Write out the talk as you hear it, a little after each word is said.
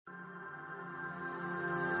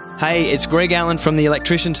Hey, it's Greg Allen from the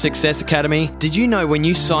Electrician Success Academy. Did you know when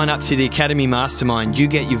you sign up to the Academy Mastermind, you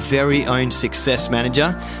get your very own success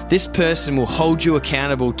manager? This person will hold you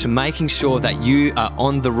accountable to making sure that you are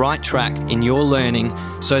on the right track in your learning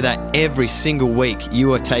so that every single week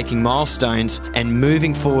you are taking milestones and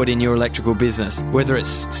moving forward in your electrical business. Whether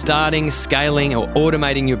it's starting, scaling, or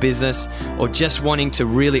automating your business, or just wanting to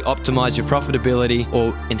really optimize your profitability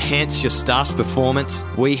or enhance your staff's performance,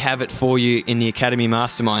 we have it for you in the Academy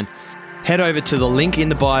Mastermind. Head over to the link in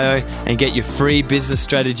the bio and get your free business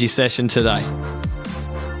strategy session today.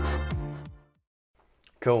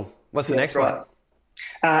 Cool. What's the next one?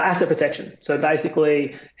 Asset protection. So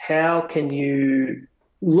basically, how can you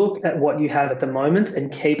look at what you have at the moment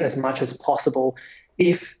and keep as much as possible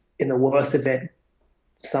if, in the worst event,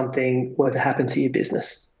 something were to happen to your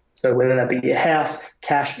business? So whether that be your house,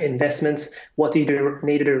 cash, investments, what do you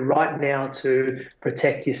need to do right now to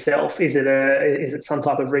protect yourself? Is it some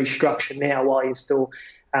type of restructure now while you're still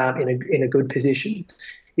in a good position?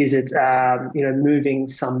 Is it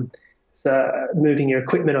moving your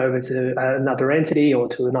equipment over to another entity or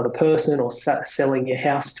to another person, or selling your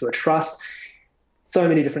house to a trust? So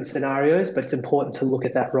many different scenarios, but it's important to look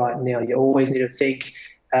at that right now. You always need to think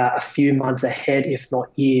a few months ahead, if not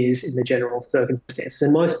years, in the general circumstances.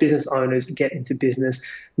 And most business owners get into business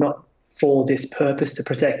not for this purpose to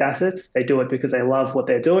protect assets. They do it because they love what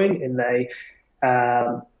they're doing, and they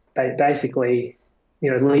basically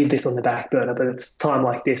leave this on the back burner. But it's time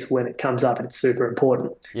like this when it comes up and it's super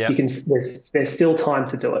important. Yeah. There's still time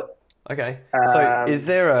to do it. Okay. So is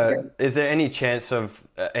there any chance of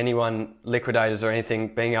anyone, liquidators or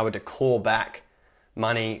anything, being able to claw back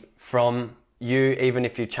money from you, even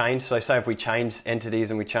if you change? So say if we changed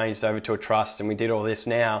entities and we changed over to a trust and we did all this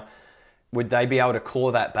now, would they be able to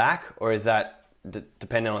claw that back, or is that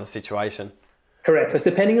dependent on the situation? Correct. So it's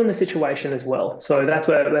depending on the situation as well. So that's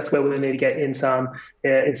where we need to get in some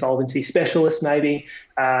insolvency specialists, maybe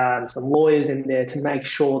some lawyers in there to make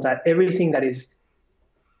sure that everything that is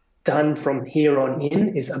done from here on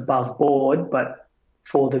in is above board, but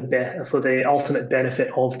for the ultimate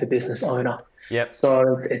benefit of the business owner. Yep.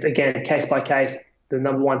 So it's again, case by case. The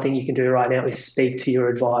number one thing you can do right now is speak to your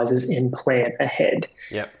advisors and plan ahead.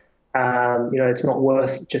 Yep. It's not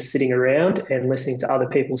worth just sitting around and listening to other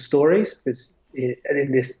people's stories, because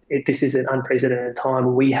this is an unprecedented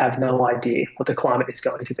time. We have no idea what the climate is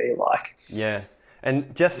going to be like. Yeah.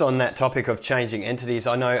 And just on that topic of changing entities,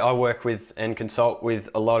 I know I work with and consult with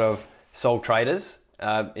a lot of sole traders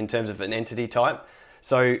in terms of an entity type.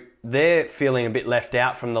 So they're feeling a bit left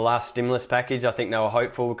out from the last stimulus package. I think they were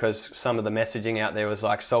hopeful because some of the messaging out there was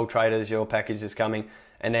like, sole traders, your package is coming.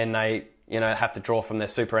 And then they, have to draw from their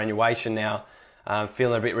superannuation now,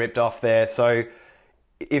 feeling a bit ripped off there. So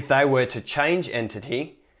if they were to change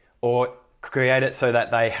entity or create it so that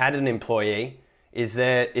they had an employee, is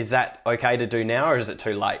that okay to do now, or is it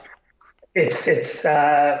too late? It's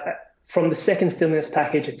from the second stimulus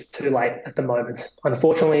package, it's too late at the moment.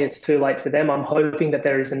 Unfortunately, it's too late for them. I'm hoping that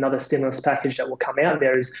there is another stimulus package that will come out.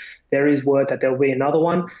 There is word that there will be another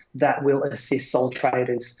one that will assist sole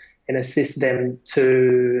traders and assist them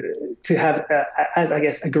to have,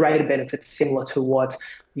 a greater benefit similar to what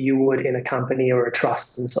you would in a company or a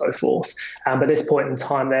trust and so forth. But at this point in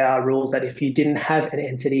time, there are rules that if you didn't have an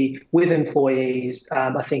entity with employees,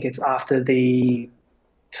 I think it's after the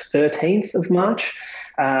 13th of March,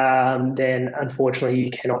 then unfortunately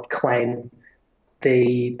you cannot claim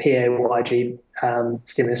the PAYG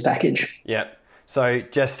stimulus package. Yeah. So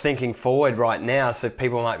just thinking forward right now, so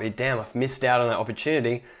people might be, damn, I've missed out on that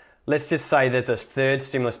opportunity. Let's just say there's a third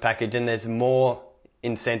stimulus package and there's more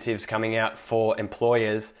incentives coming out for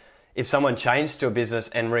employers. If someone changed to a business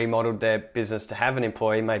and remodeled their business to have an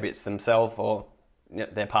employee, maybe it's themselves or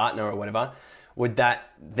their partner or whatever, would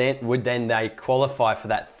then they qualify for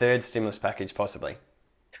that third stimulus package possibly?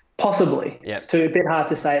 Possibly. Yep. It's a bit hard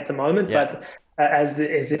to say at the moment, yep. But as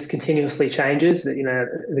this continuously changes,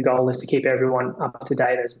 the goal is to keep everyone up to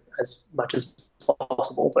date as much as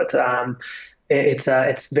possible. But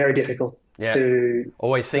it's very difficult. Yeah. To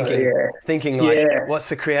always thinking what's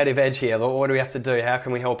the creative edge here? What do we have to do? How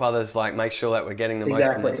can we help others? Like make sure that we're getting the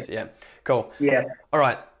most from this. Yeah. Cool. Yeah. All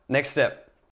right. Next step.